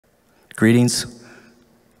Greetings.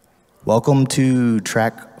 Welcome to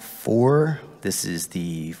track 4. This is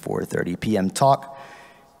the 4:30 p.m. talk.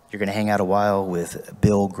 You're going to hang out a while with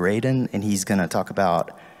Bill Graydon, and he's going to talk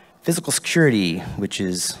about physical security, which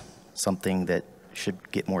is something that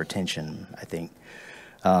should get more attention, I think.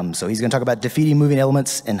 So he's going to talk about defeating moving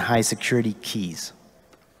elements and high security keys.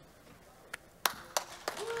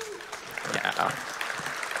 Yeah.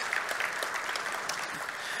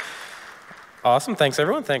 Awesome. Thanks,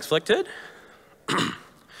 everyone. Thanks, Flickted.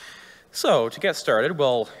 So to get started,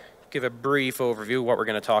 we'll give a brief overview of what we're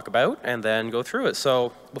going to talk about and then go through it.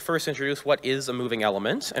 So we'll first introduce what is a moving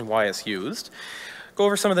element and why it's used. Go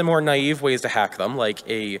over some of the more naive ways to hack them, like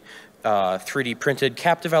a 3D printed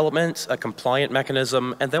captive element, a compliant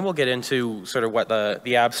mechanism, and then we'll get into sort of what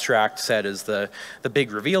the abstract said is the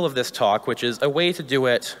big reveal of this talk, which is a way to do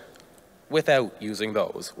it without using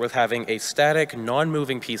those, with having a static,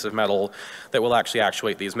 non-moving piece of metal that will actually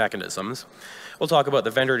actuate these mechanisms. We'll talk about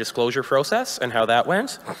the vendor disclosure process and how that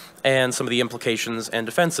went, and some of the implications and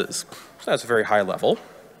defenses. So that's a very high level.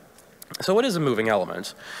 So what is a moving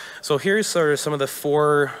element? So here's sort of some of the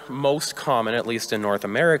 4 most common, at least in North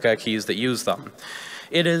America, keys that use them.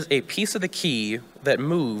 It is a piece of the key that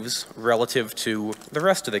moves relative to the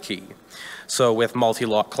rest of the key. So with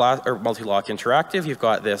Mul-T-Lock Interactive, you've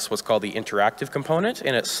got this, what's called the interactive component,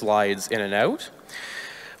 and it slides in and out.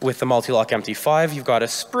 With the Mul-T-Lock MT5, you've got a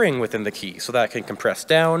spring within the key, so that can compress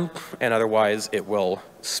down, and otherwise it will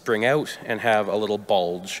spring out and have a little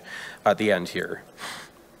bulge at the end here.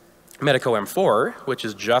 Medeco M4, which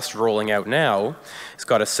is just rolling out now, it's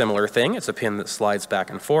got a similar thing. It's a pin that slides back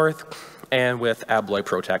and forth. And with Abloy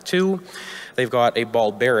Protec 2, they've got a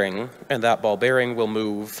ball bearing, and that ball bearing will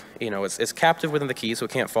move, it's captive within the key, so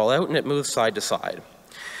it can't fall out, and it moves side to side.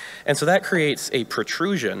 And so that creates a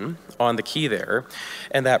protrusion on the key there,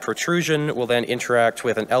 and that protrusion will then interact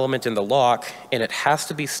with an element in the lock, and it has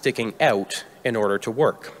to be sticking out in order to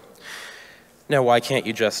work. Now, why can't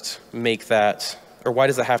you just make that, or why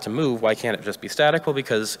does it have to move? Why can't it just be static? Well,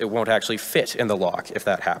 because it won't actually fit in the lock if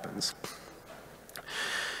that happens.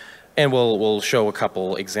 And we'll show a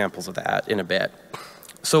couple examples of that in a bit.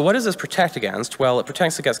 So what does this protect against? Well, it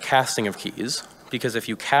protects against casting of keys, because if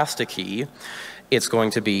you cast a key, it's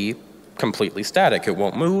going to be completely static. It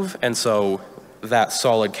won't move, and so that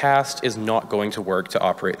solid cast is not going to work to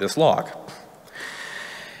operate this lock.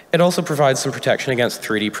 It also provides some protection against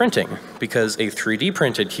 3D printing, because a 3D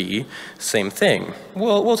printed key, same thing.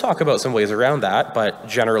 We'll talk about some ways around that, but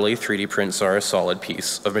generally 3D prints are a solid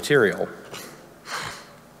piece of material.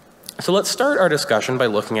 So let's start our discussion by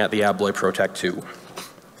looking at the Abloy Protec 2.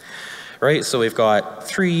 Right, so we've got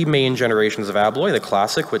 3 main generations of Abloy, the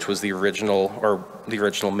classic, which was the original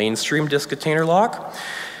mainstream disk detainer lock.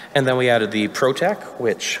 And then we added the Protec,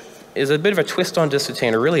 which is a bit of a twist on disk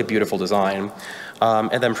detainer, really a beautiful design.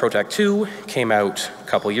 And then Protec 2 came out a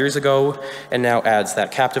couple years ago and now adds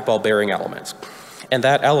that captive ball bearing element. And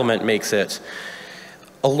that element makes it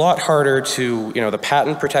a lot harder to, the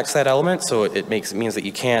patent protects that element, so it means that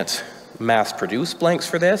you can't mass produce blanks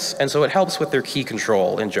for this, and so it helps with their key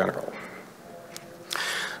control in general.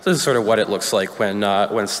 So this is sort of what it looks like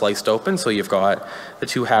when sliced open. So you've got the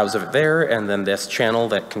 2 halves of it there, and then this channel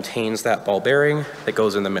that contains that ball bearing that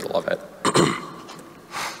goes in the middle of it.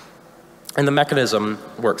 And the mechanism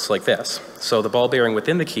works like this. So the ball bearing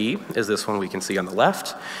within the key is this one we can see on the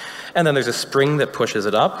left. And then there's a spring that pushes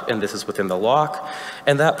it up, and this is within the lock.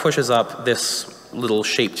 And that pushes up this little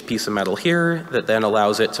shaped piece of metal here that then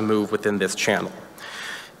allows it to move within this channel.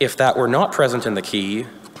 If that were not present in the key,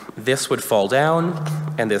 this would fall down,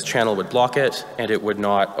 and this channel would block it, and it would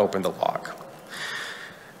not open the lock.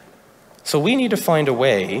 So we need to find a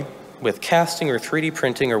way, with casting or 3D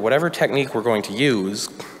printing or whatever technique we're going to use,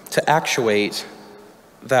 to actuate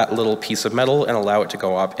that little piece of metal and allow it to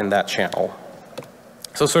go up in that channel.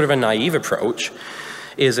 So sort of a naive approach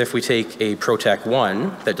is if we take a Protec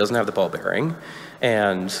 1 that doesn't have the ball bearing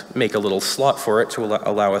and make a little slot for it to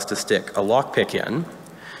allow us to stick a lockpick in.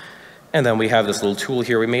 And then we have this little tool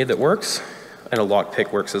here we made that works, and a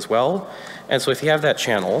lockpick works as well. And so if you have that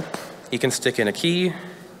channel, you can stick in a key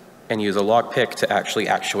and use a lockpick to actually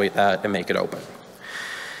actuate that and make it open.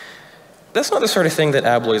 That's not the sort of thing that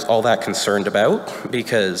Abloy is all that concerned about,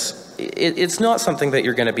 because it's not something that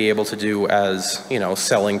you're going to be able to do as,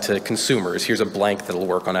 selling to consumers. Here's a blank that'll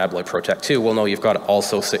work on Abloy Protec 2. Well, no, you've got to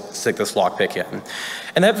also stick this lockpick in.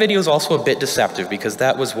 And that video is also a bit deceptive, because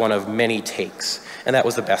that was one of many takes, and that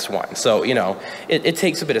was the best one. So, it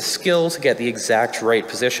takes a bit of skill to get the exact right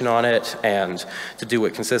position on it and to do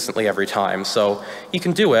it consistently every time. So you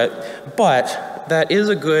can do it, but that is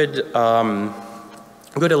a good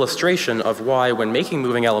good illustration of why, when making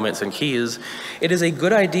moving elements and keys, it is a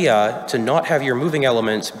good idea to not have your moving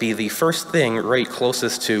element be the first thing right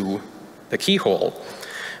closest to the keyhole.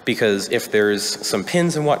 Because if there's some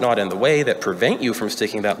pins and whatnot in the way that prevent you from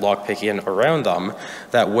sticking that lockpick in around them,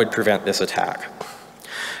 that would prevent this attack.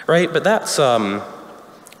 Right, but that's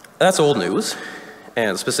old news.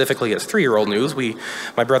 And specifically, it's 3-year-old news.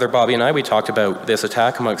 My brother Bobby and I, we talked about this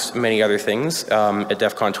attack amongst many other things. At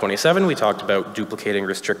DEF CON 27, we talked about duplicating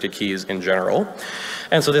restricted keys in general.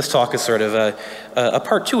 And so this talk is sort of a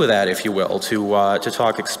part 2 of that, if you will, to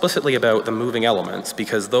talk explicitly about the moving elements,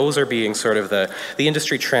 because those are being sort of the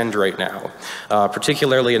industry trend right now.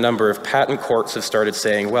 Particularly, a number of patent courts have started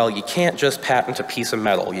saying, well, you can't just patent a piece of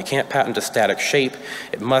metal. You can't patent a static shape.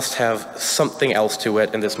 It must have something else to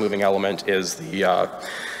it, and this moving element is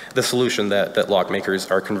the solution that lock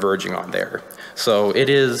makers are converging on there. So it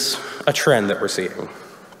is a trend that we're seeing.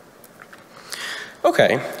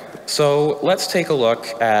 Okay, so let's take a look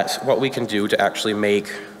at what we can do to actually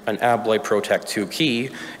make an Abloy Protec 2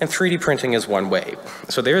 key, and 3D printing is one way.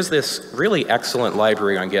 So there's this really excellent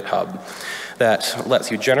library on GitHub that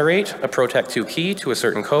lets you generate a Protec 2 key to a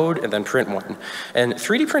certain code and then print one. And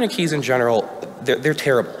 3D printed keys in general, they're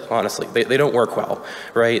terrible, honestly. They don't work well,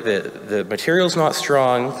 right? The material's not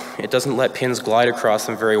strong. It doesn't let pins glide across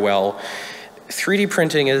them very well. 3D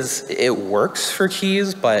printing it works for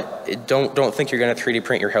keys, but don't think you're gonna 3D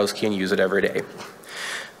print your house key and use it every day.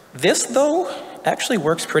 This, though, actually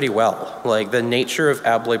works pretty well. Like, the nature of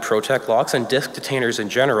Abloy Protec locks and disk detainers in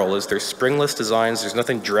general is they're springless designs, there's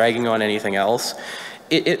nothing dragging on anything else.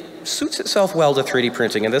 It suits itself well to 3D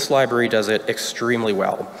printing, and this library does it extremely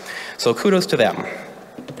well. So kudos to them.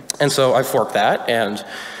 And so I forked that and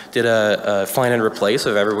did a find and replace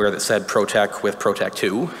of everywhere that said Protec with Protec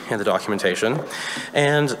 2 in the documentation.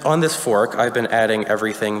 And on this fork, I've been adding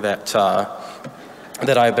everything that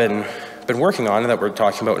I've been working on and that we're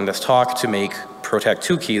talking about in this talk to make Protec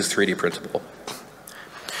 2 keys 3D printable.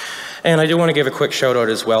 And I do want to give a quick shout out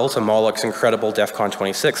as well to Moloch's incredible DEF CON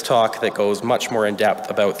 26 talk that goes much more in depth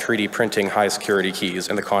about 3D printing high security keys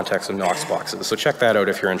in the context of Knox boxes. So check that out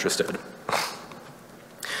if you're interested.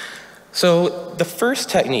 So the first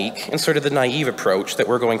technique, and sort of the naive approach that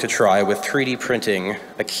we're going to try with 3D printing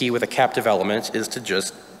a key with a captive element, is to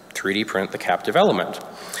just 3D print the captive element.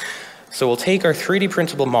 So we'll take our 3D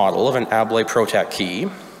printable model of an Abloy Protec key,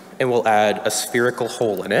 and we'll add a spherical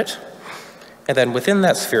hole in it. And then within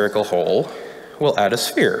that spherical hole, we'll add a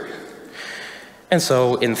sphere. And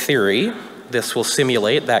so in theory, this will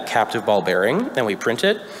simulate that captive ball bearing, and we print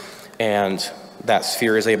it, and that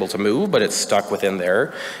sphere is able to move, but it's stuck within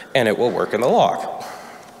there, and it will work in the lock.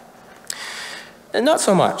 And not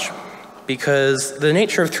so much, because the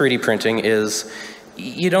nature of 3D printing is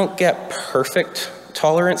you don't get perfect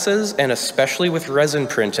tolerances, and especially with resin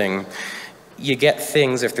printing, you get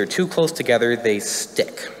things, if they're too close together, they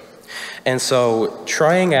stick. And so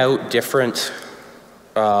trying out different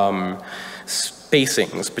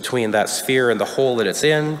spacings between that sphere and the hole that it's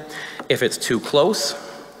in, if it's too close,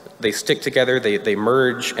 they stick together, they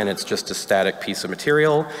merge, and it's just a static piece of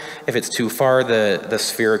material. If it's too far, the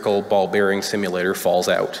spherical ball bearing simulator falls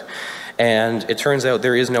out. And it turns out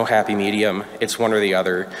there is no happy medium, it's one or the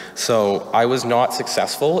other. So I was not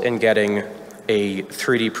successful in getting a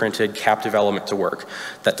 3D printed captive element to work.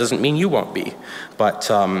 That doesn't mean you won't be,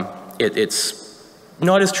 but it's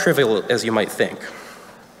not as trivial as you might think.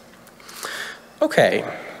 Okay,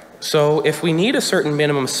 so if we need a certain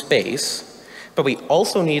minimum space, but we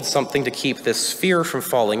also need something to keep this sphere from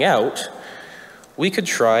falling out, we could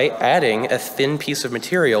try adding a thin piece of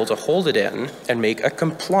material to hold it in and make a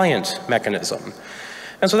compliant mechanism.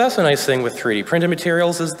 And so that's the nice thing with 3D printed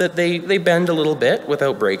materials, is that they bend a little bit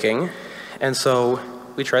without breaking. And so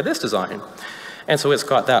we tried this design. And so it's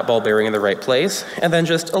got that ball bearing in the right place, and then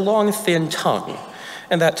just a long, thin tongue.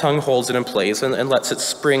 And that tongue holds it in place and lets it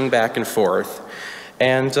spring back and forth.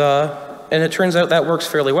 And it turns out that works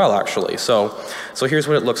fairly well, actually. So here's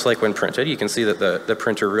what it looks like when printed. You can see that the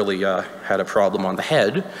printer really had a problem on the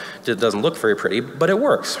head. It doesn't look very pretty, but it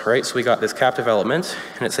works, right? So we got this captive element,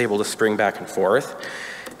 and it's able to spring back and forth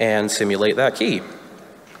and simulate that key.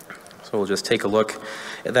 So we'll just take a look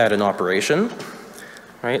at that in operation,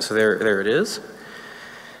 right? So there it is.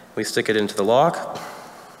 We stick it into the lock.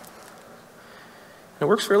 And it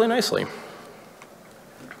works really nicely.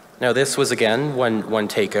 Now this was, again, one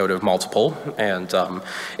take out of multiple, and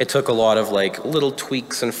it took a lot of like little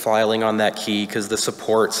tweaks and filing on that key because the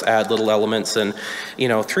supports add little elements, and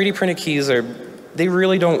 3D printed keys they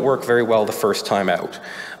really don't work very well the first time out.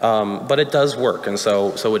 But it does work, and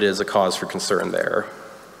so it is a cause for concern there.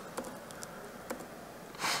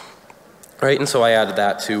 right? And so I added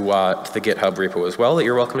that to the GitHub repo as well that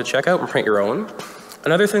you're welcome to check out and print your own.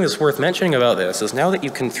 Another thing that's worth mentioning about this is now that you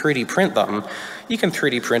can 3D print them, you can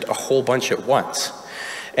 3D print a whole bunch at once.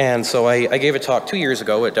 And so I gave a talk 2 years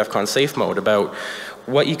ago at DEF CON Safe Mode about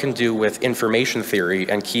what you can do with information theory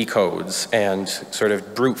and key codes and sort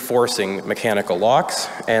of brute forcing mechanical locks.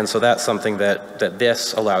 And so that's something that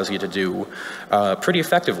this allows you to do pretty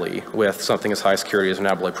effectively with something as high security as an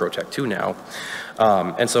Abloy Protec 2 now.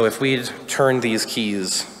 And so if we'd turned these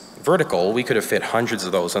keys vertical, we could have fit hundreds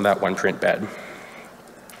of those on that one print bed.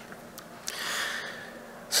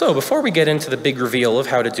 So before we get into the big reveal of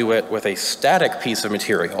how to do it with a static piece of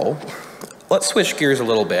material, let's switch gears a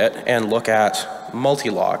little bit and look at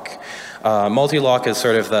Mul-T-Lock. Mul-T-Lock is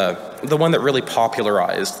sort of the one that really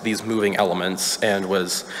popularized these moving elements and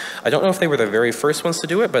was, I don't know if they were the very first ones to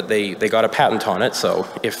do it, but they got a patent on it, so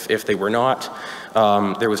if they were not,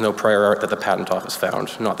 there was no prior art that the patent office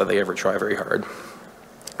found, not that they ever try very hard.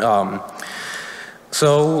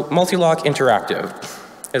 So Mul-T-Lock Interactive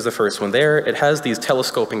is the first one there. It has these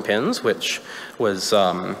telescoping pins, which was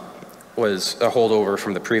a holdover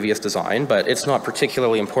from the previous design, but it's not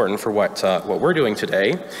particularly important for what we're doing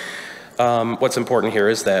today. What's important here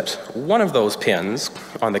is that one of those pins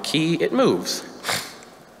on the key, it moves.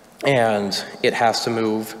 And it has to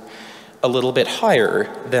move a little bit higher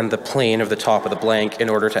than the plane of the top of the blank in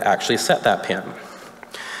order to actually set that pin.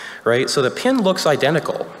 Right? So the pin looks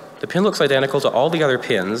identical. The pin looks identical to all the other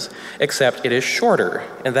pins, except it is shorter,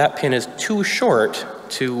 and that pin is too short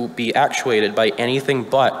to be actuated by anything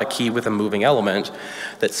but a key with a moving element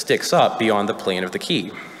that sticks up beyond the plane of the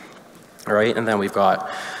key. All right, and then we've got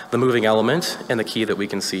the moving element and the key that we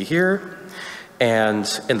can see here,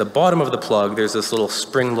 and in the bottom of the plug, there's this little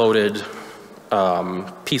spring-loaded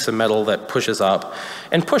piece of metal that pushes up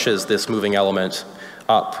and pushes this moving element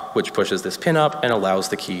up, which pushes this pin up and allows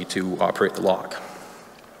the key to operate the lock.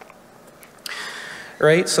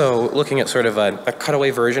 Right, so looking at sort of a cutaway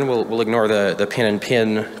version, we'll ignore the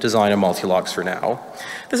pin-and-pin design of Mul-T-Locks for now.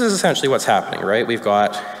 This is essentially what's happening, right? We've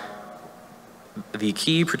got the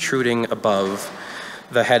key protruding above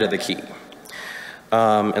the head of the key.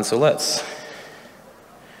 And so let's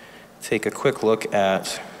take a quick look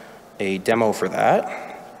at a demo for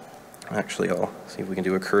that. Actually, I'll see if we can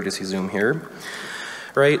do a courtesy zoom here.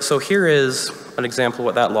 Right, so here is an example of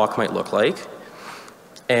what that lock might look like.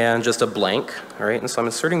 And just a blank, all right? And so I'm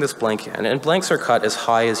inserting this blank in, and blanks are cut as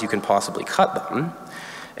high as you can possibly cut them.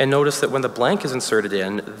 And notice that when the blank is inserted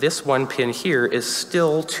in, this one pin here is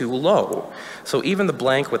still too low. So even the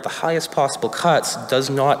blank with the highest possible cuts does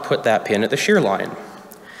not put that pin at the shear line.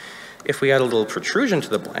 If we add a little protrusion to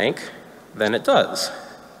the blank, then it does,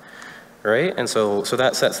 right? And so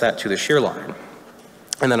that sets that to the shear line.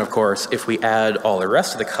 And then of course, if we add all the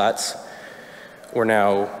rest of the cuts, we're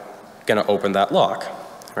now gonna open that lock.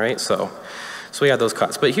 Right, so we add those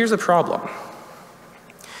cuts. But here's the problem,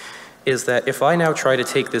 is that if I now try to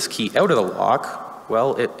take this key out of the lock,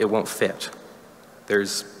 well, it won't fit.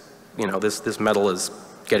 There's, you know, this metal is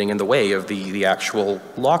getting in the way of the actual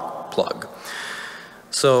lock plug.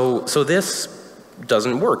 So this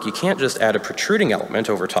doesn't work. You can't just add a protruding element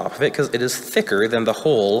over top of it because it is thicker than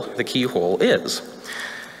the keyhole is.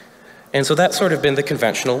 And so that's sort of been the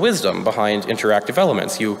conventional wisdom behind interactive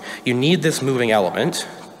elements. You need this moving element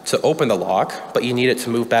to open the lock, but you need it to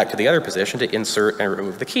move back to the other position to insert and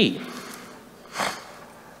remove the key.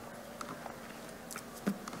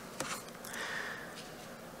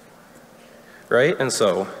 Right, and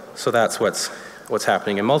so that's what's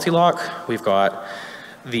happening in Mul-T-Lock. We've got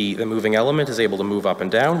the moving element is able to move up and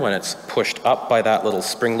down when it's pushed up by that little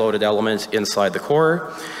spring-loaded element inside the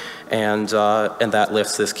core. And that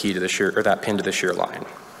lifts this key to the shear, or that pin to the shear line.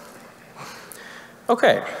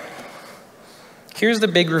 Okay, here's the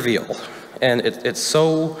big reveal, and it's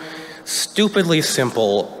so stupidly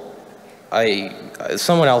simple.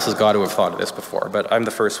 Someone else has got to have thought of this before, but I'm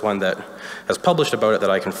the first one that has published about it that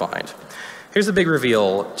I can find. Here's the big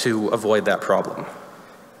reveal to avoid that problem.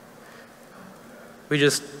 We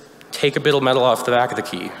just take a bit of metal off the back of the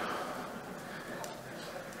key.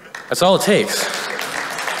 That's all it takes.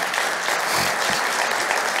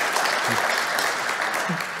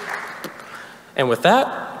 And with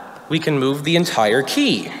that, we can move the entire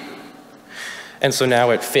key. And so now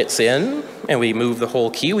it fits in, and we move the whole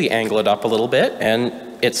key, we angle it up a little bit, and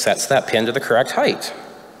it sets that pin to the correct height.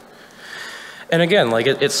 And again, like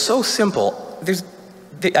it's so simple.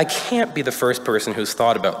 I can't be the first person who's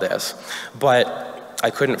thought about this, but I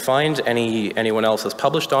couldn't find anyone else has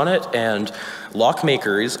published on it, and lock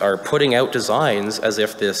makers are putting out designs as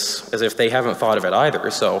if they haven't thought of it either.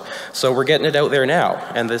 So we're getting it out there now,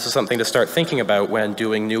 and this is something to start thinking about when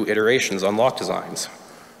doing new iterations on lock designs.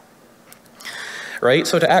 Right,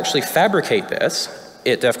 so to actually fabricate this,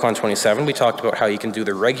 at DEF CON 27, we talked about how you can do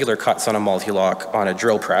the regular cuts on a multi-lock on a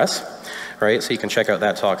drill press, right? So you can check out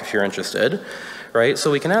that talk if you're interested, right?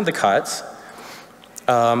 So we can add the cuts,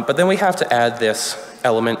 but then we have to add this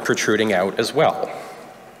element protruding out as well.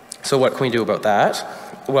 So what can we do about that?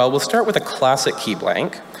 Well, we'll start with a classic key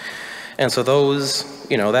blank. And so those,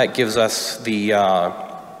 that gives us the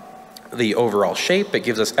overall shape. It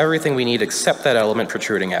gives us everything we need except that element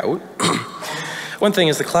protruding out. One thing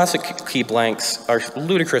is the classic key blanks are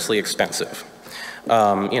ludicrously expensive.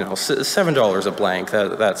 $7 a blank,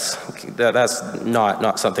 that's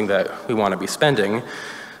not something that we want to be spending.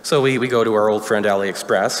 So we go to our old friend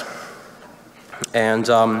AliExpress. And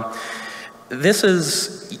this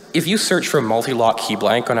is, if you search for Mul-T-Lock key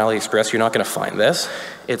blank on AliExpress, you're not going to find this.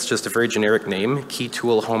 It's just a very generic name: key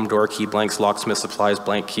tool, home door, key blanks, locksmith supplies,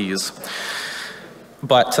 blank keys.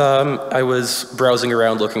 But I was browsing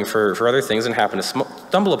around looking for other things and happened to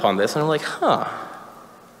stumble upon this, and I'm like,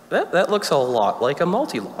 that looks a lot like a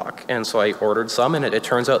Mul-T-Lock. And so I ordered some, and it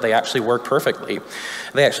turns out they actually work perfectly.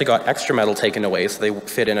 They actually got extra metal taken away, so they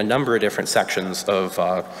fit in a number of different sections of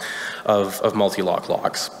Mul-T-Lock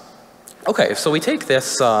locks. Okay, so we take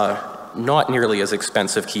this not nearly as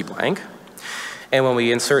expensive key blank, and when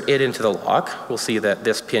we insert it into the lock, we'll see that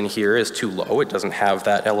this pin here is too low. It doesn't have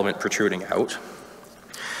that element protruding out.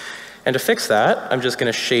 And to fix that, I'm just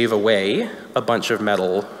going to shave away a bunch of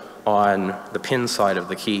metal on the pin side of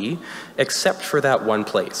the key, except for that one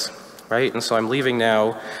place, right? And so I'm leaving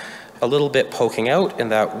now a little bit poking out in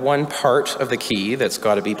that one part of the key that's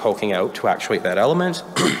got to be poking out to actuate that element,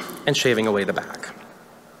 and shaving away the back,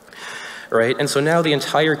 right? And so now the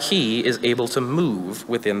entire key is able to move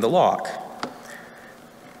within the lock,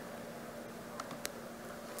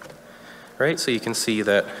 right? So you can see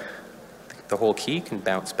that the whole key can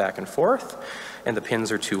bounce back and forth, and the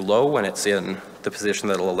pins are too low when it's in the position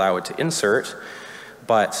that'll allow it to insert,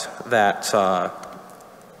 but that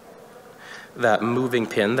moving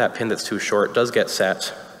pin, that pin that's too short, does get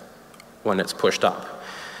set when it's pushed up,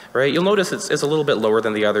 right? You'll notice it's a little bit lower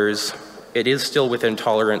than the others. It is still within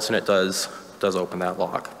tolerance, and it does open that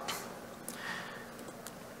lock.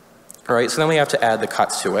 All right, so then we have to add the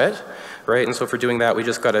cuts to it. Right, and so for doing that, we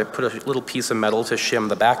just got to put a little piece of metal to shim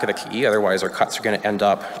the back of the key, otherwise our cuts are going to end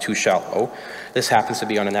up too shallow. This happens to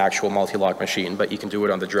be on an actual Mul-T-Lock machine, but you can do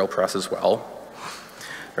it on the drill press as well.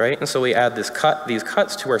 Right, and so we add these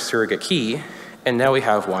cuts to our surrogate key, and now we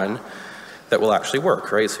have one that will actually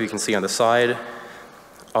work, right? So you can see on the side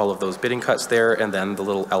all of those bitting cuts there, and then the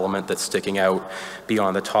little element that's sticking out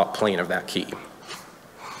beyond the top plane of that key.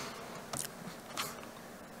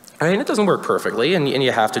 I mean, it doesn't work perfectly, and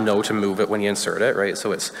you have to know to move it when you insert it, right?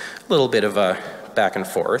 So it's a little bit of a back and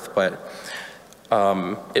forth, but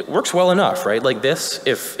it works well enough, right? Like this,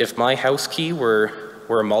 if my house key were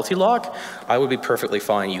a Mul-T-Lock, I would be perfectly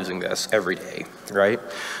fine using this every day, right?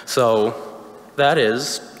 So that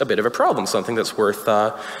is a bit of a problem, something that's worth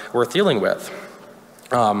dealing with.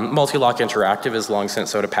 Mul-T-Lock Interactive is long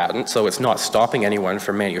since out of patent, so it's not stopping anyone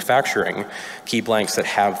from manufacturing key blanks that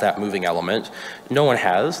have that moving element. No one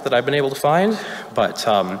has that I've been able to find, but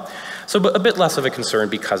so a bit less of a concern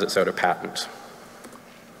because it's out of patent.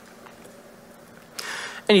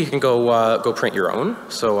 And you can go print your own.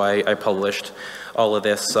 So I published all of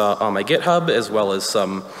this on my GitHub, as well as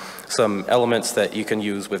some elements that you can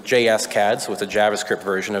use with JS-CAD, so it's a JavaScript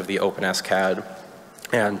version of the OpenSCAD.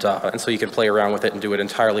 And so you can play around with it and do it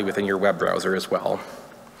entirely within your web browser as well.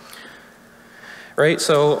 Right,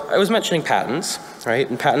 so I was mentioning patents, right?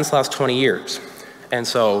 And patents last 20 years. And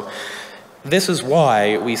so this is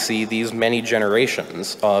why we see these many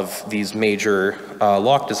generations of these major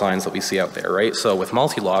lock designs that we see out there, right? So with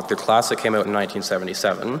Mul-T-Lock, their classic came out in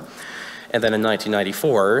 1977. And then in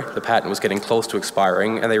 1994, the patent was getting close to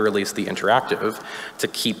expiring, and they released the Interactive to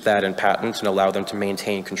keep that in patent and allow them to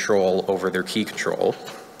maintain control over their key control.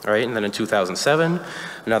 All right, and then in 2007,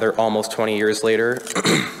 another almost 20 years later,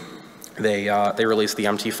 they released the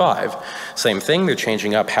MT5. Same thing, they're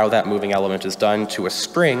changing up how that moving element is done to a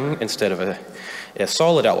spring instead of a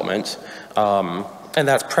solid element. And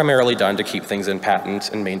that's primarily done to keep things in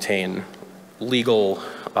patent and maintain legal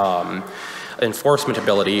enforcement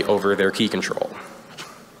ability over their key control. All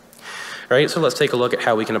right, so let's take a look at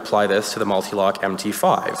how we can apply this to the Mul-T-Lock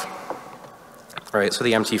MT5. All right, so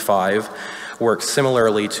the MT5 works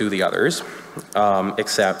similarly to the others,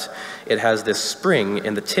 except it has this spring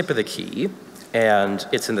in the tip of the key and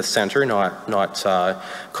it's in the center, not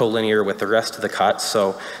collinear with the rest of the cut.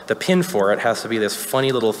 So the pin for it has to be this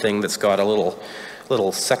funny little thing that's got a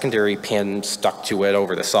little secondary pin stuck to it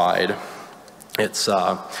over the side. It's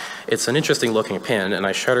an interesting looking pin, and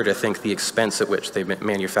I shudder to think the expense at which they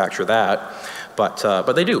manufacture that,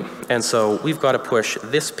 but they do. And so we've got to push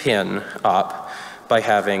this pin up by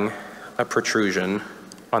having a protrusion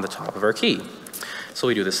on the top of our key. So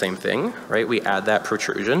we do the same thing, right? We add that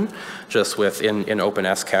protrusion just in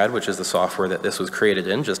OpenSCAD, which is the software that this was created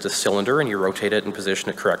in, just a cylinder, and you rotate it and position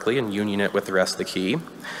it correctly and union it with the rest of the key.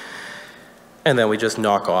 And then we just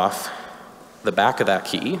knock off the back of that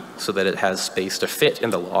key so that it has space to fit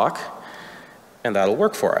in the lock, and that'll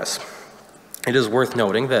work for us. It is worth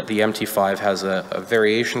noting that the MT5 has a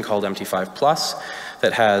variation called MT5 Plus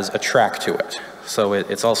that has a track to it. So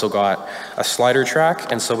it's also got a slider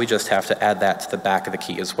track, and so we just have to add that to the back of the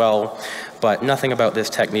key as well. But nothing about this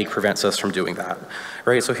technique prevents us from doing that,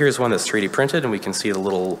 right? So here's one that's 3D printed, and we can see the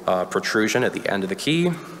little protrusion at the end of the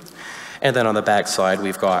key. And then on the back side,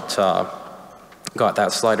 we've got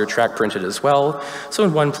that slider track printed as well. So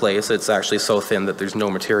in one place, it's actually so thin that there's no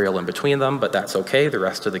material in between them, but that's okay. The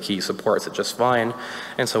rest of the key supports it just fine,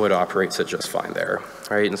 and so it operates it just fine there,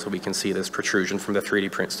 right? And so we can see this protrusion from the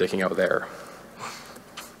 3D print sticking out there.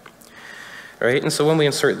 Right, and so when we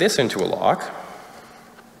insert this into a lock,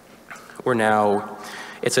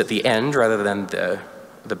 it's at the end rather than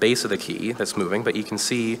the base of the key that's moving, but you can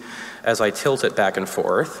see as I tilt it back and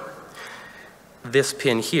forth, this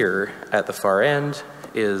pin here at the far end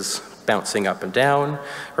is bouncing up and down,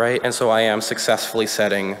 right? And so I am successfully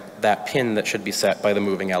setting that pin that should be set by the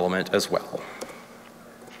moving element as well.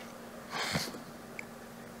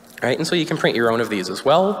 Right, and so you can print your own of these as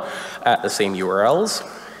well at the same URLs.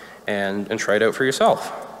 And try it out for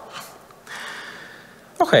yourself.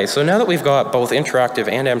 Okay, so now that we've got both interactive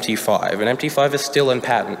and MT5, and MT5 is still in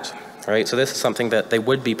patent, right? So this is something that they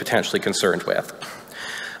would be potentially concerned with.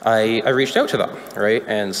 I reached out to them, right?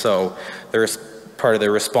 And so there's part of the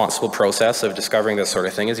responsible process of discovering this sort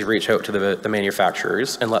of thing is you reach out to the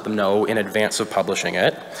manufacturers and let them know in advance of publishing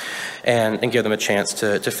it and give them a chance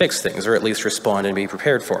to fix things, or at least respond and be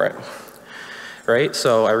prepared for it, right?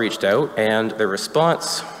 So I reached out, and the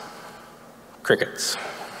response, crickets.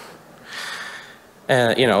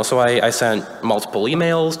 So I sent multiple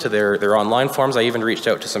emails to their online forums. I even reached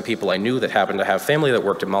out to some people I knew that happened to have family that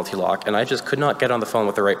worked at Mul-T-Lock, and I just could not get on the phone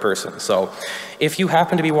with the right person. So if you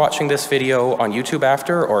happen to be watching this video on YouTube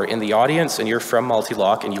after, or in the audience, and you're from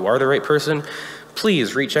Mul-T-Lock and you are the right person,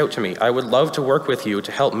 please reach out to me. I would love to work with you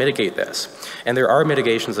to help mitigate this. And there are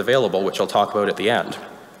mitigations available, which I'll talk about at the end.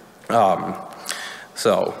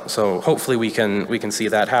 So hopefully we can see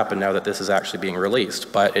that happen now that this is actually being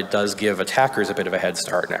released, but it does give attackers a bit of a head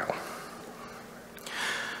start now.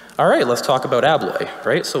 All right, let's talk about Abloy,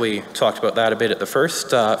 right? So we talked about that a bit at the first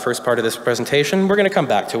part of this presentation. We're gonna come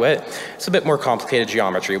back to it. It's a bit more complicated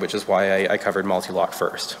geometry, which is why I covered Mul-T-Lock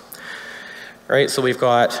first. Right, so we've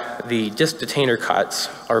got the disc detainer cuts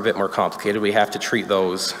are a bit more complicated. We have to treat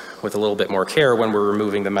those with a little bit more care when we're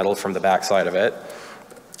removing the metal from the backside of it.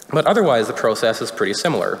 But otherwise, the process is pretty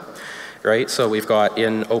similar, right? So we've got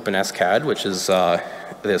in OpenSCAD, which is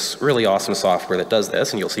this really awesome software that does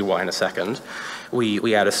this, and you'll see why in a second.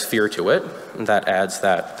 We add a sphere to it, and that adds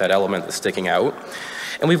that element that's sticking out.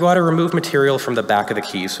 And we've got to remove material from the back of the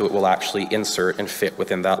key so it will actually insert and fit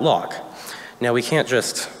within that lock. Now, we can't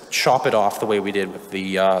just chop it off the way we did with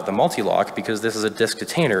the Mul-T-Lock, because this is a disc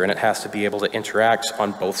detainer, and it has to be able to interact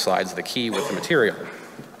on both sides of the key with the material.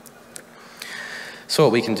 So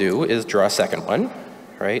what we can do is draw a second one,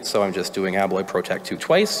 right? So I'm just doing Abloy Protec 2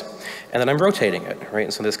 twice, and then I'm rotating it, right?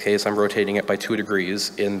 And so in this case, I'm rotating it by 2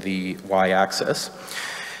 degrees in the y-axis.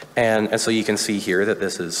 And so you can see here that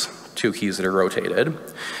this is 2 keys that are rotated.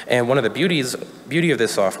 And one of the beauty of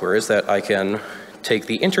this software is that I can take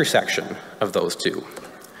the intersection of those 2.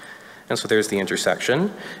 And so there's the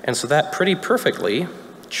intersection. And so that pretty perfectly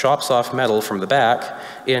chops off metal from the back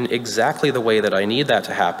in exactly the way that I need that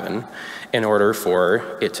to happen in order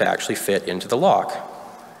for it to actually fit into the lock,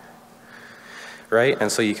 right? And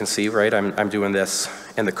so you can see, right, I'm doing this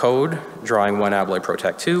in the code, drawing one Abloy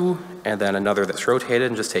Protec 2, and then another that's rotated,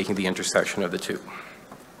 and just taking the intersection of the 2.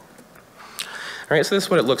 All right, so this is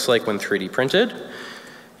what it looks like when 3D printed,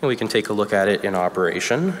 and we can take a look at it in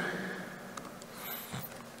operation.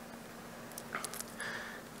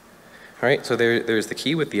 All right, so there's the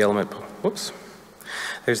key with the element, whoops.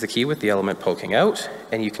 There's the key with the element poking out,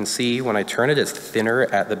 and you can see when I turn it, it's thinner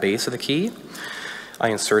at the base of the key. I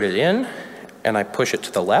insert it in, and I push it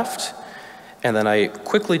to the left, and then I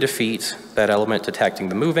quickly defeat that element detecting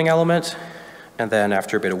the moving element, And then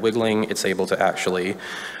after a bit of wiggling, it's able to actually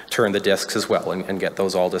turn the discs as well and get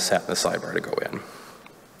those all to set in the sidebar to go in.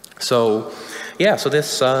 So yeah, so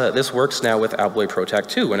this works now with Abloy Protec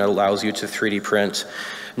too, and it allows you to 3D print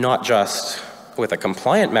not just with a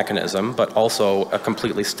compliant mechanism, but also a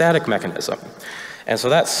completely static mechanism. And so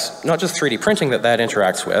that's not just 3D printing that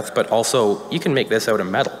interacts with, but also you can make this out of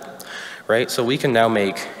metal, right? So we can now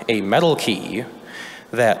make a metal key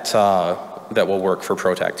that will work for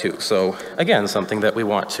Protec too. So again, something that we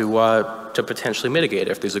want to potentially mitigate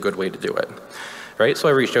if there's a good way to do it, right? So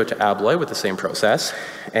I reached out to Abloy with the same process,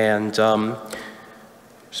 and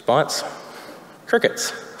response,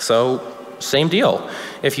 crickets. So same deal.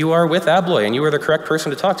 If you are with Abloy and you are the correct person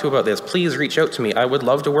to talk to about this, please reach out to me. I would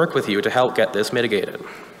love to work with you to help get this mitigated.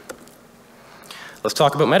 Let's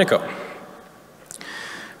talk about Medeco.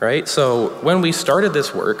 Right, so when we started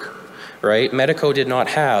this work, right, Medeco did not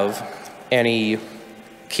have any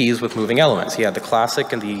keys with moving elements. He had the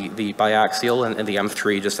classic and the biaxial, and the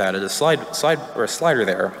M3 just added a slider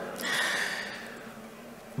there.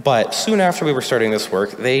 But soon after we were starting this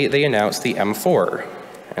work, they announced the M4.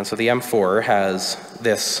 And so the M4 has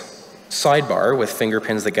this sidebar with finger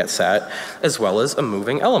pins that get set, as well as a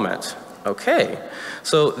moving element. Okay,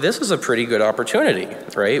 so this is a pretty good opportunity,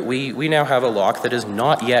 right? We now have a lock that is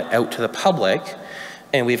not yet out to the public,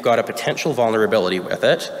 and we've got a potential vulnerability with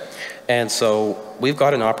it. And so we've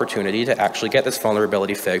got an opportunity to actually get this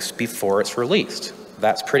vulnerability fixed before it's released.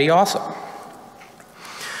 That's pretty awesome.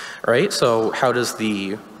 Right, so how does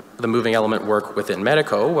the moving element work within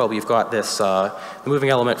Medeco? Well, we've got this, the moving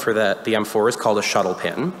element for the M4 is called a shuttle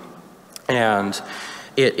pin, and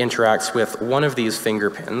it interacts with one of these finger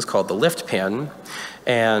pins called the lift pin,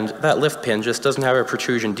 and that lift pin just doesn't have a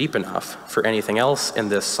protrusion deep enough for anything else in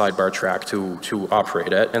this sidebar track to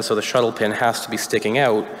operate it, and so the shuttle pin has to be sticking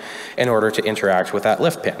out in order to interact with that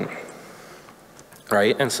lift pin,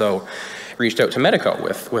 right? And so reached out to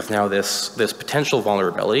Medeco with now this potential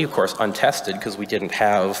vulnerability, of course untested because we didn't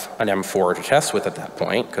have an M4 to test with at that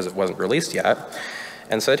point because it wasn't released yet,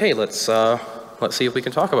 and said, hey, let's see if we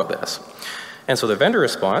can talk about this. And so the vendor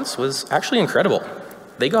response was actually incredible.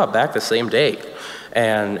 They got back the same day,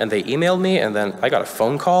 and they emailed me, and then I got a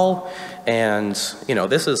phone call, and you know,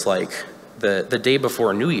 this is like the day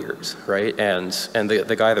before New Year's, right? And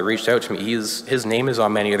the guy that reached out to me, his name is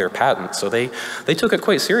on many of their patents, so they took it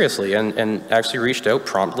quite seriously and actually reached out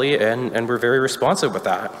promptly and were very responsive with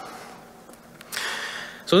that.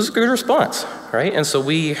 So it was a good response, right? And so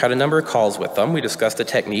we had a number of calls with them. We discussed the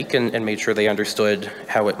technique and made sure they understood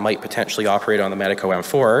how it might potentially operate on the Medeco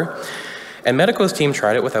M4. And Medeco's team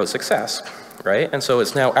tried it without success, right? And so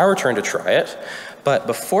it's now our turn to try it. But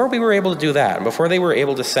before we were able to do that, and before they were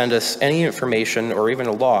able to send us any information or even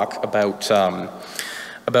a lock about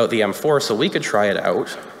the M4 so we could try it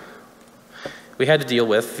out, we had to deal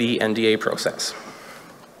with the NDA process.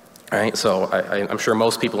 Right, so I'm sure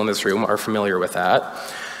most people in this room are familiar with that.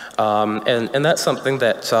 And that's something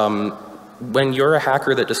that when you're a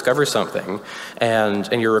hacker that discovers something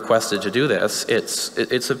and you're requested to do this,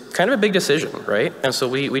 it's a kind of a big decision, right? And so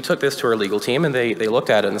we took this to our legal team, and they looked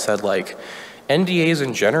at it and said, like, NDAs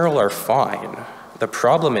in general are fine. The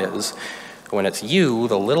problem is when it's you,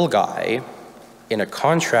 the little guy, in a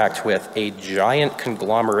contract with a giant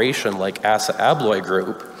conglomeration like ASA Abloy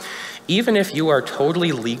Group, even if you are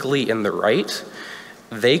totally legally in the right,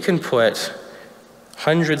 they can put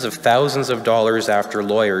hundreds of thousands of dollars after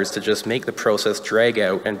lawyers to just make the process drag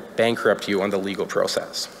out and bankrupt you on the legal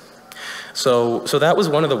process. So that was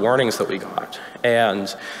one of the warnings that we got.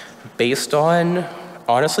 And based on,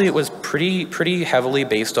 honestly, it was pretty heavily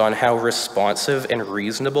based on how responsive and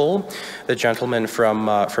reasonable the gentleman from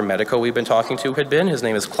Medeco we've been talking to had been. His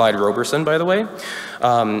name is Clyde Roberson, by the way.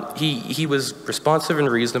 He was responsive and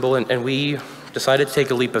reasonable, and we decided to take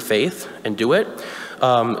a leap of faith and do it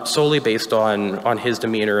solely based on his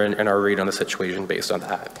demeanor and our read on the situation based on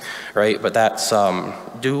that, right? But that's,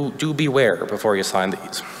 do beware before you sign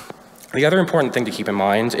these. The other important thing to keep in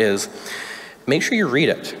mind is make sure you read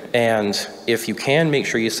it, and if you can, make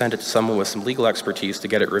sure you send it to someone with some legal expertise to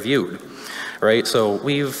get it reviewed, right? So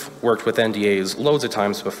we've worked with NDAs loads of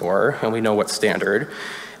times before, and we know what's standard.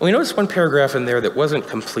 And we noticed one paragraph in there that wasn't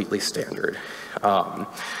completely standard.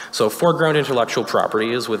 So foreground intellectual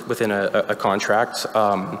property is within a contract.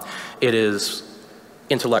 It is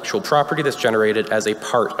intellectual property that's generated as a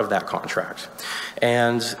part of that contract.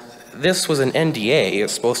 And this was an NDA,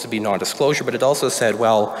 it's supposed to be non-disclosure, but it also said,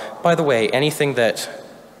 well, by the way, anything that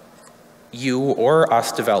you or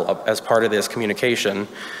us develop as part of this communication,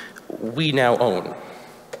 we now own.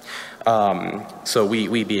 So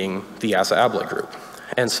we being the ASA Abloy Group.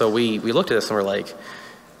 And so we looked at this and we're like,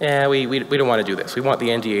 we don't want to do this. We want the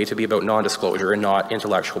NDA to be about non-disclosure and not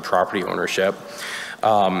intellectual property ownership.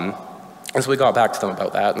 And so we got back to them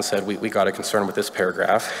about that and said, we got a concern with this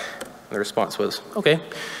paragraph. And the response was, okay,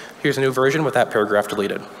 here's a new version with that paragraph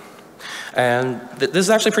deleted. And this is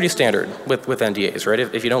actually pretty standard with NDAs, right?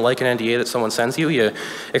 If you don't like an NDA that someone sends you, you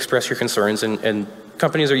express your concerns, and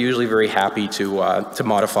companies are usually very happy to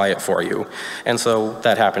modify it for you. And so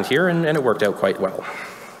that happened here, and it worked out quite well.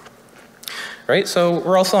 Right, so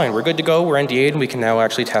we're all signed, we're good to go, we're NDA'd, and we can now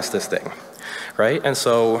actually test this thing. Right, and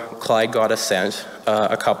so Clyde got us sent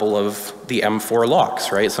a couple of the M4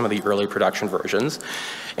 locks, right, some of the early production versions,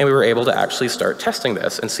 and we were able to actually start testing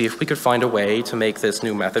this and see if we could find a way to make this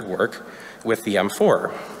new method work with the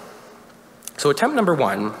M4. So attempt number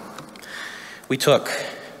 1, we took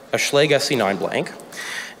a Schlage SC9 blank,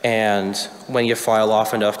 and when you file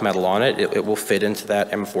off enough metal on it, it will fit into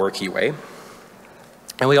that M4 keyway.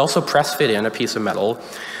 And we also press fit in a piece of metal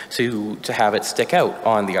to have it stick out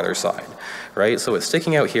on the other side, right? So it's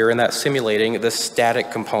sticking out here, and that's simulating the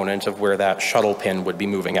static component of where that shuttle pin would be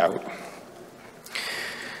moving out.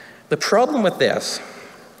 The problem with this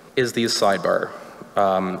is these sidebar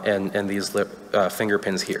and these finger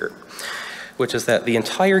pins here, which is that the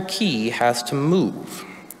entire key has to move,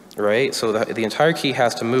 right? So the entire key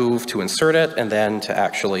has to move to insert it and then to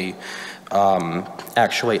actually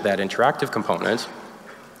actuate that interactive component.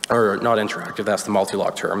 Or not interactive, that's the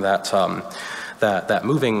Mul-T-Lock term, that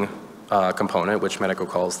moving component, which Medeco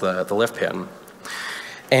calls the lift pin.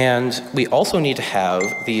 And we also need to have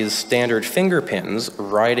these standard finger pins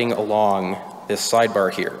riding along this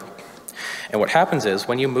sidebar here. And what happens is,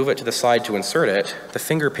 when you move it to the side to insert it, the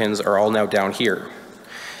finger pins are all now down here.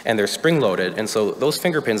 And they're spring-loaded, and so those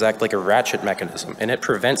finger pins act like a ratchet mechanism, and it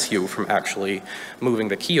prevents you from actually moving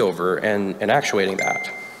the key over and actuating that.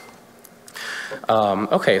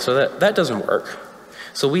 Okay, so that doesn't work.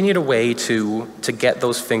 So we need a way to get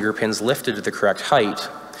those finger pins lifted to the correct height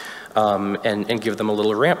and give them a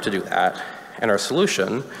little ramp to do that. And our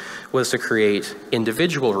solution was to create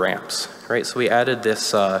individual ramps, right? So we added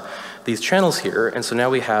these channels here, and so now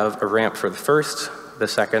we have a ramp for the first, the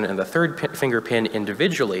second, and the third finger pin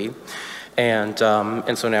individually, and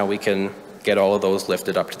so now we can get all of those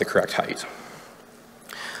lifted up to the correct height.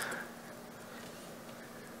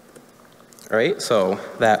 Right, so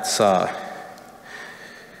that's, oh,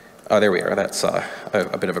 there we are, that's a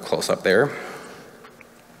bit of a close-up there.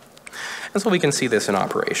 And so we can see this in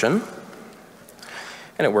operation,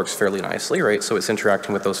 and it works fairly nicely, right? So it's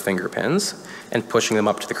interacting with those finger pins and pushing them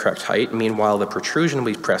up to the correct height. Meanwhile, the protrusion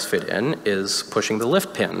we press fit in is pushing the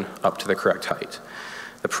lift pin up to the correct height.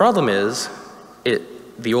 The problem is,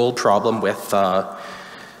 the old problem with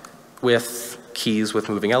keys with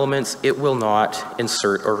moving elements, it will not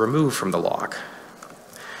insert or remove from the lock,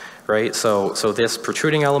 right? So this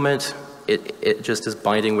protruding element, it just is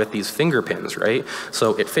binding with these finger pins, right?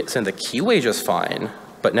 So it fits in the keyway just fine,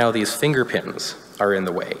 but now these finger pins are in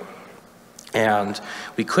the way. And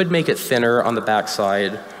we could make it thinner on the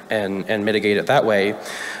backside and mitigate it that way,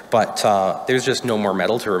 but there's just no more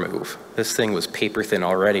metal to remove. This thing was paper thin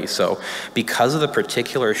already, so because of the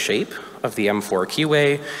particular shape of the M4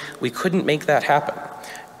 keyway, we couldn't make that happen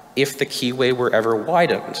if the keyway were ever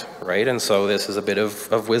widened, right? And so this is a bit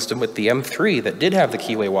of wisdom with the M3 that did have the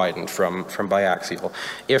keyway widened from biaxial.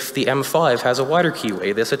 If the M5 has a wider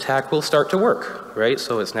keyway, this attack will start to work, right?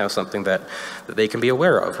 So it's now something that they can be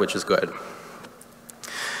aware of, which is good.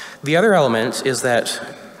 The other element is that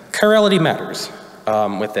chirality matters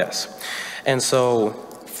with this. And so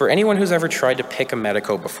for anyone who's ever tried to pick a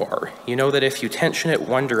Medeco before, you know that if you tension it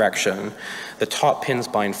one direction, the top pins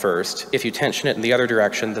bind first. If you tension it in the other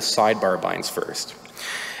direction, the sidebar binds first.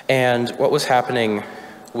 And what was happening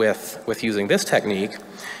with using this technique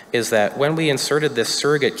is that when we inserted this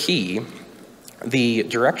surrogate key, the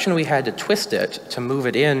direction we had to twist it to move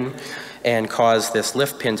it in and cause this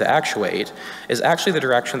lift pin to actuate is actually the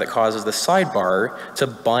direction that causes the sidebar to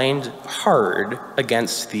bind hard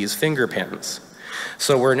against these finger pins.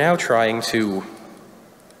 So we're now trying to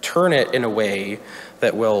turn it in a way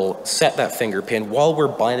that will set that finger pin while we're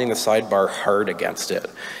binding the sidebar hard against it.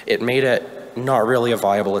 It made it not really a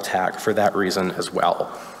viable attack for that reason as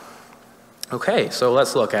well. Okay, so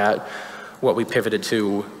let's look at what we pivoted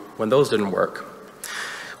to when those didn't work.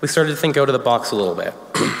 We started to think out of the box a little bit.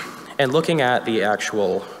 And looking at the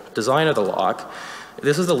actual design of the lock,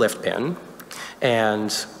 this is the lift pin,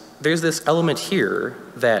 and there's this element here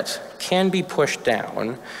that can be pushed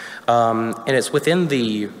down, and it's within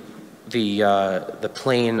the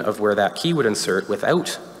plane of where that key would insert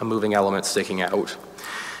without a moving element sticking out.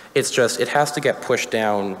 It's just, it has to get pushed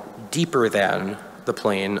down deeper than the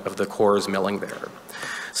plane of the cores milling there.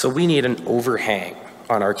 So we need an overhang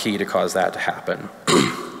on our key to cause that to happen.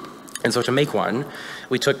 And so to make one,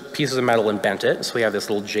 we took pieces of metal and bent it, so we have this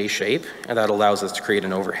little J shape, and that allows us to create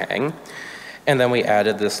an overhang. And then we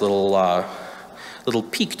added this little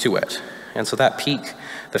peak to it. And so that peak,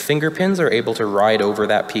 the finger pins are able to ride over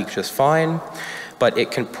that peak just fine, but it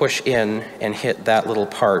can push in and hit that little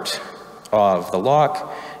part of the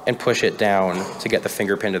lock and push it down to get the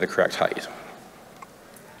finger pin to the correct height.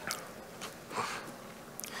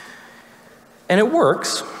 And it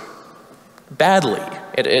works badly.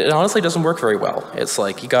 It honestly doesn't work very well. It's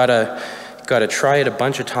like you gotta try it a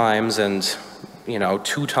bunch of times, and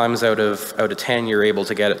 2 times out of 10 you're able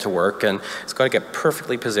to get it to work, and it's got to get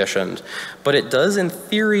perfectly positioned. But it does, in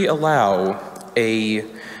theory, allow a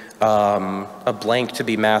blank to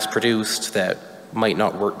be mass produced that might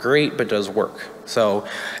not work great, but does work. So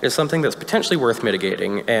it's something that's potentially worth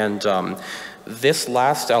mitigating. And this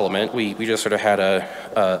last element, we just sort of had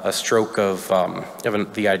a stroke of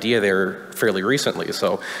the idea there fairly recently.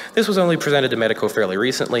 So this was only presented to Medeco fairly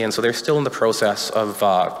recently, and so they're still in the process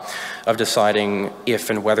of deciding if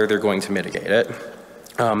and whether they're going to mitigate it.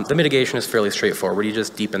 The mitigation is fairly straightforward. You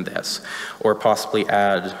just deepen this, or possibly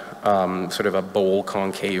add sort of a bowl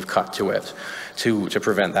concave cut to it to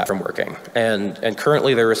prevent that from working. And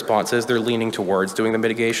currently their response is they're leaning towards doing the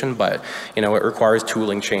mitigation, but it requires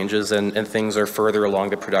tooling changes, and things are further along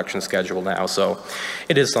the production schedule now. So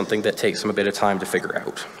it is something that takes them a bit of time to figure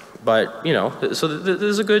out. But so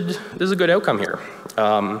there's a good outcome here.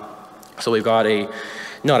 So we've got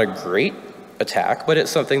not a great attack, but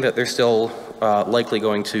it's something that they're still likely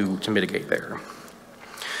going to mitigate there.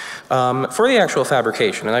 For the actual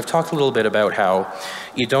fabrication, and I've talked a little bit about how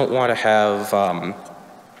you don't want to have, from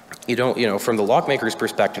the lockmaker's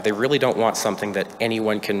perspective, they really don't want something that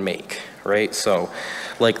anyone can make, right? So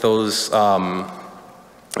like those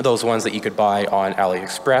ones that you could buy on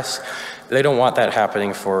AliExpress, they don't want that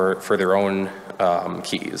happening for their own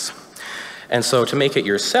keys. And so to make it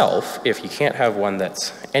yourself, if you can't have one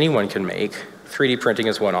that anyone can make, 3D printing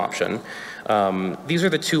is one option. These are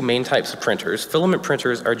the 2 main types of printers. Filament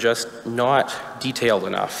printers are just not detailed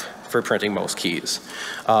enough for printing most keys.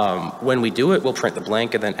 When we do it, we'll print the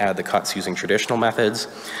blank and then add the cuts using traditional methods.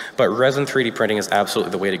 But resin 3D printing is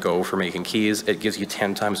absolutely the way to go for making keys. It gives you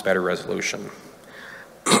 10 times better resolution.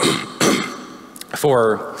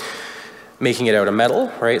 For making it out of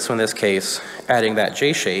metal, right? So in this case, adding that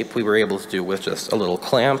J shape, we were able to do with just a little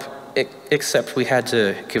clamp, except we had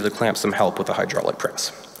to give the clamp some help with a hydraulic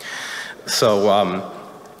press. So,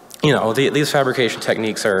 these fabrication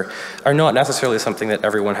techniques are not necessarily something that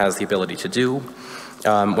everyone has the ability to do.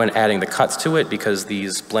 When adding the cuts to it, because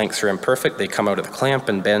these blanks are imperfect, they come out of the clamp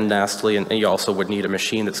and bend nastily, and you also would need a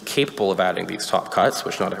machine that's capable of adding these top cuts,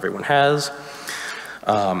 which not everyone has.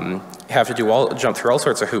 You have to jump through all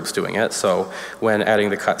sorts of hoops doing it. So when adding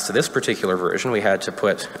the cuts to this particular version, we had to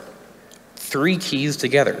put 3 keys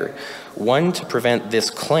together. One to prevent this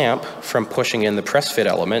clamp from pushing in the press fit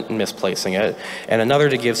element and misplacing it, and another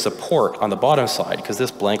to give support on the bottom side, because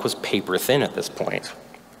this blank was paper thin at this point.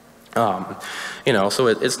 So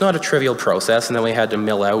it's not a trivial process, and then we had to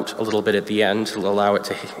mill out a little bit at the end to allow it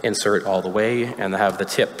to insert all the way and have the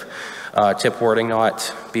tip wording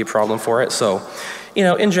not be a problem for it. So,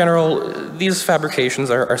 in general, these fabrications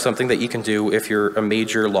are something that you can do if you're a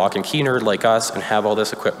major lock and key nerd like us and have all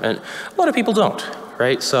this equipment. A lot of people don't,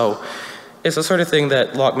 right? So it's the sort of thing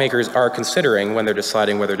that lock makers are considering when they're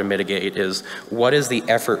deciding whether to mitigate is, what is the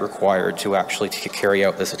effort required to actually carry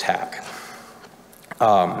out this attack?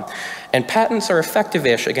 And patents are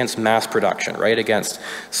effective-ish against mass production, right? Against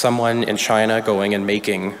someone in China going and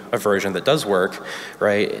making a version that does work,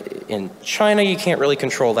 right? In China, you can't really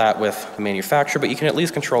control that with the manufacturer, but you can at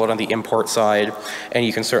least control it on the import side, and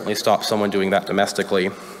you can certainly stop someone doing that domestically.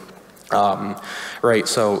 Right,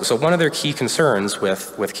 so one of their key concerns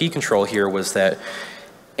with key control here was that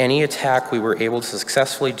any attack we were able to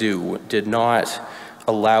successfully do did not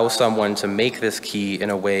allow someone to make this key in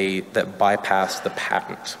a way that bypassed the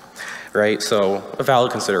patent, right? So a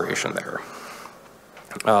valid consideration there.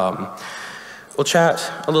 We'll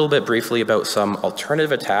chat a little bit briefly about some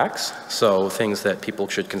alternative attacks, so things that people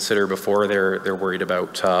should consider before they're worried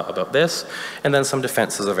about this, and then some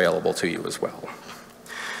defenses available to you as well.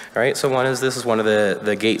 All right, so this is one of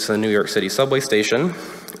the gates in the New York City subway station.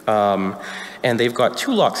 And they've got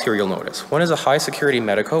 2 locks here, you'll notice. One is a high security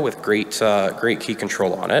Medeco with great key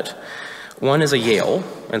control on it. One is a Yale,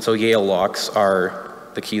 and so Yale locks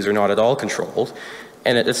the keys are not at all controlled.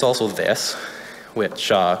 And it's also this,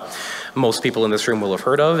 which most people in this room will have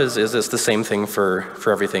heard of. Is this the same thing for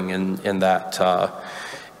everything in that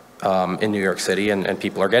in New York City, and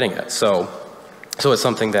people are getting it. So it's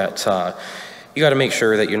something that you got to make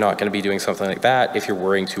sure that you're not going to be doing something like that if you're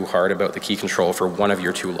worrying too hard about the key control for one of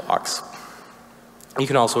your two locks. You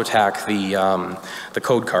can also attack the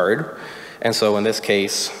code card. And so in this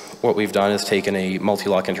case, what we've done is taken a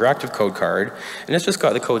Mul-T-Lock Interactive code card, and it's just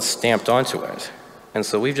got the code stamped onto it. And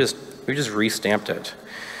so we've just re-stamped it.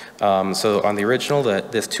 So on the original,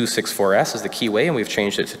 this 264S is the keyway, and we've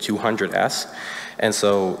changed it to 200S. And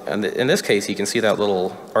so in this case, you can see that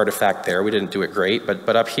little artifact there. We didn't do it great,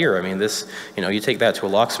 but up here, I mean, this, you take that to a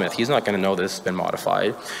locksmith, he's not going to know this has been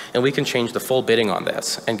modified. And we can change the full bidding on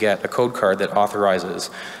this and get a code card that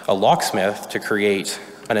authorizes a locksmith to create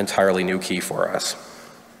an entirely new key for us.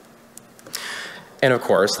 And of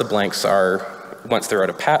course, the blanks are, once they're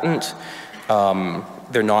out of patent,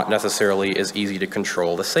 they're not necessarily as easy to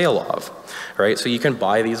control the sale of, right? So you can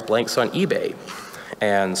buy these blanks on eBay.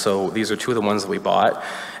 And so these are two of the ones that we bought.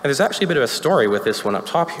 And there's actually a bit of a story with this one up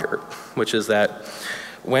top here, which is that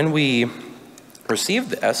when we received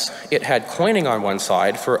this, it had coining on one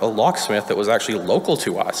side for a locksmith that was actually local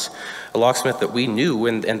to us, a locksmith that we knew,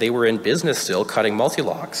 and they were in business still cutting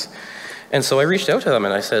multi-locks. And so I reached out to them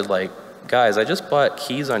and I said, like, guys, I just bought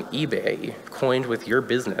keys on eBay coined with your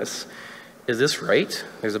business. Is this right?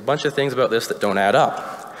 There's a bunch of things about this that don't add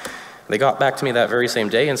up. They got back to me that very same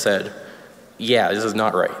day and said, yeah, this is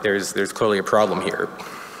not right. There's clearly a problem here.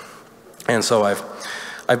 And so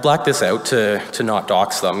I've blacked this out to not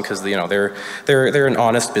dox them, because they're an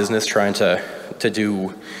honest business trying to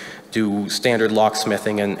do standard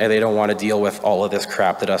locksmithing, and they don't want to deal with all of this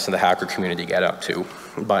crap that us in the hacker community get up to.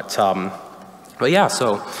 But yeah,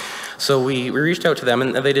 so we reached out to them,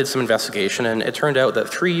 and they did some investigation, and it turned out that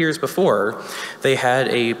 3 years before, they had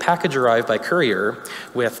a package arrive by courier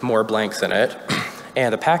with more blanks in it,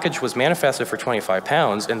 and the package was manifested for 25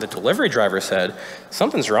 pounds, and the delivery driver said,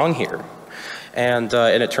 something's wrong here. And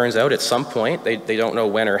it turns out at some point, they don't know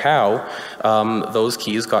when or how, those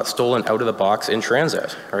keys got stolen out of the box in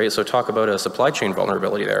transit, right? So talk about a supply chain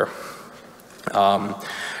vulnerability there.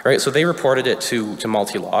 Right, so they reported it to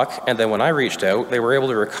Mul-T-Lock, and then when I reached out, they were able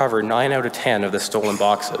to recover 9 out of 10 of the stolen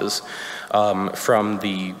boxes from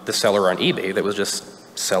the seller on eBay that was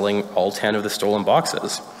just selling all 10 of the stolen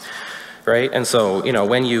boxes. Right, and so,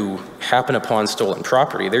 when you happen upon stolen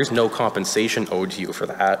property, there's no compensation owed to you for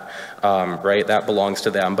that, right? That belongs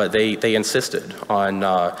to them, but they insisted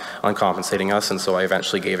on compensating us, and so I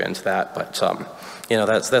eventually gave in to that. But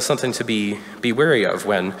that's something to be wary of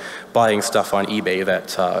when buying stuff on eBay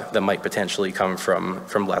that might potentially come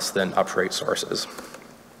from less than upright sources.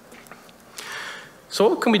 So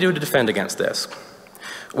what can we do to defend against this?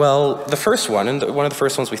 Well, the first one, and one of the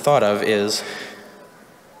first ones we thought of, is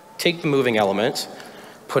take the moving element,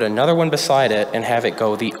 put another one beside it, and have it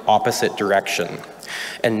go the opposite direction.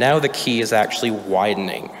 And now the key is actually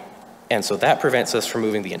widening. And so that prevents us from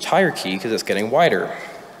moving the entire key because it's getting wider,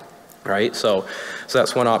 right? So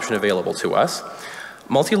that's one option available to us.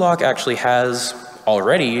 Mul-T-Lock actually has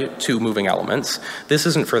already 2 moving elements. This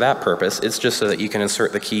isn't for that purpose. It's just so that you can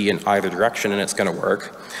insert the key in either direction and it's going to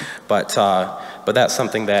work. But that's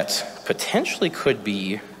something that potentially could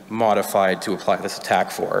be modified to apply this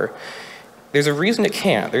attack for. There's a reason it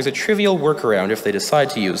can't. There's a trivial workaround if they decide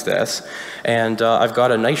to use this. And I've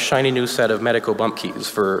got a nice shiny new set of Medeco bump keys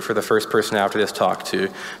for the first person after this talk to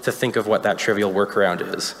think of what that trivial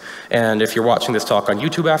workaround is. And if you're watching this talk on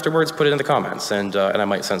YouTube afterwards, put it in the comments, and I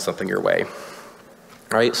might send something your way.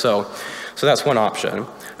 Right, so that's one option.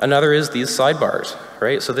 Another is these sidebars,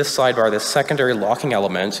 right? So this sidebar, this secondary locking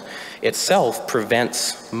element itself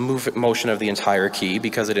prevents motion of the entire key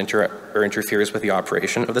because it interferes with the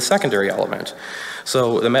operation of the secondary element.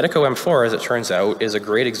 So the Medeco M4, as it turns out, is a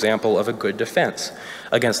great example of a good defense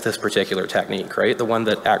against this particular technique, right? The one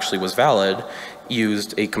that actually was valid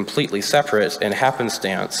used a completely separate and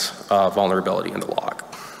happenstance vulnerability in the lock.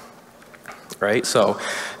 Right? So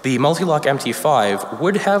the Mul-T-Lock MT5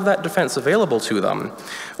 would have that defense available to them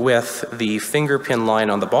with the finger pin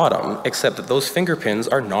line on the bottom, except that those finger pins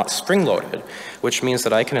are not spring-loaded, which means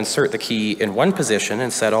that I can insert the key in one position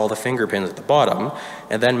and set all the finger pins at the bottom,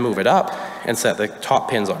 and then move it up and set the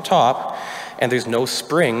top pins on top, and there's no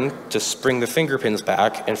spring to spring the finger pins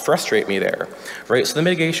back and frustrate me there. Right? So the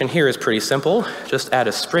mitigation here is pretty simple. Just add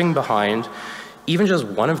a spring behind even just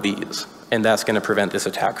one of these, and that's going to prevent this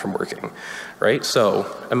attack from working, right?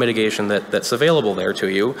 So a mitigation that's available there to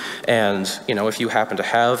you, and if you happen to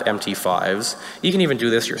have MT5s, you can even do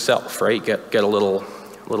this yourself, right? Get a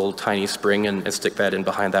little tiny spring and stick that in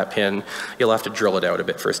behind that pin. You'll have to drill it out a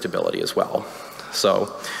bit for stability as well.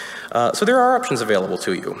 So there are options available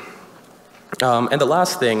to you. And the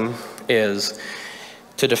last thing is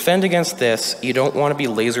To defend against this, you don't want to be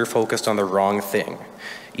laser focused on the wrong thing.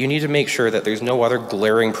 You need to make sure that there's no other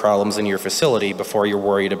glaring problems in your facility before you're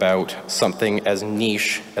worried about something as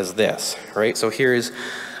niche as this, right? So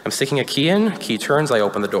I'm sticking a key in, key turns, I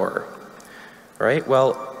open the door, right?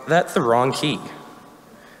 Well, that's the wrong key.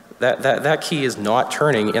 That key is not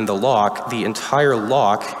turning in the lock. The entire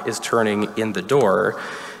lock is turning in the door,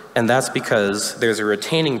 and that's because there's a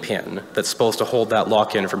retaining pin that's supposed to hold that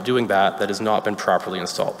lock in from doing that has not been properly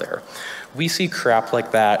installed there. We see crap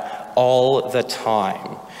like that all the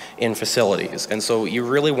time in facilities, and so you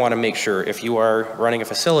really want to make sure if you are running a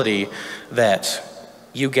facility that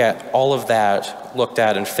you get all of that looked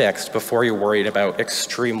at and fixed before you're worried about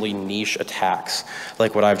extremely niche attacks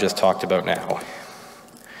like what I've just talked about now.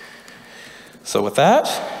 So with that,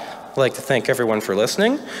 I'd like to thank everyone for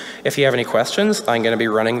listening. If you have any questions, I'm going to be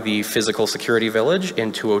running the Physical Security Village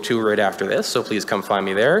in 202 right after this, so please come find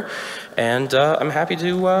me there. And I'm happy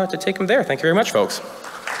to take them there. Thank you very much, folks.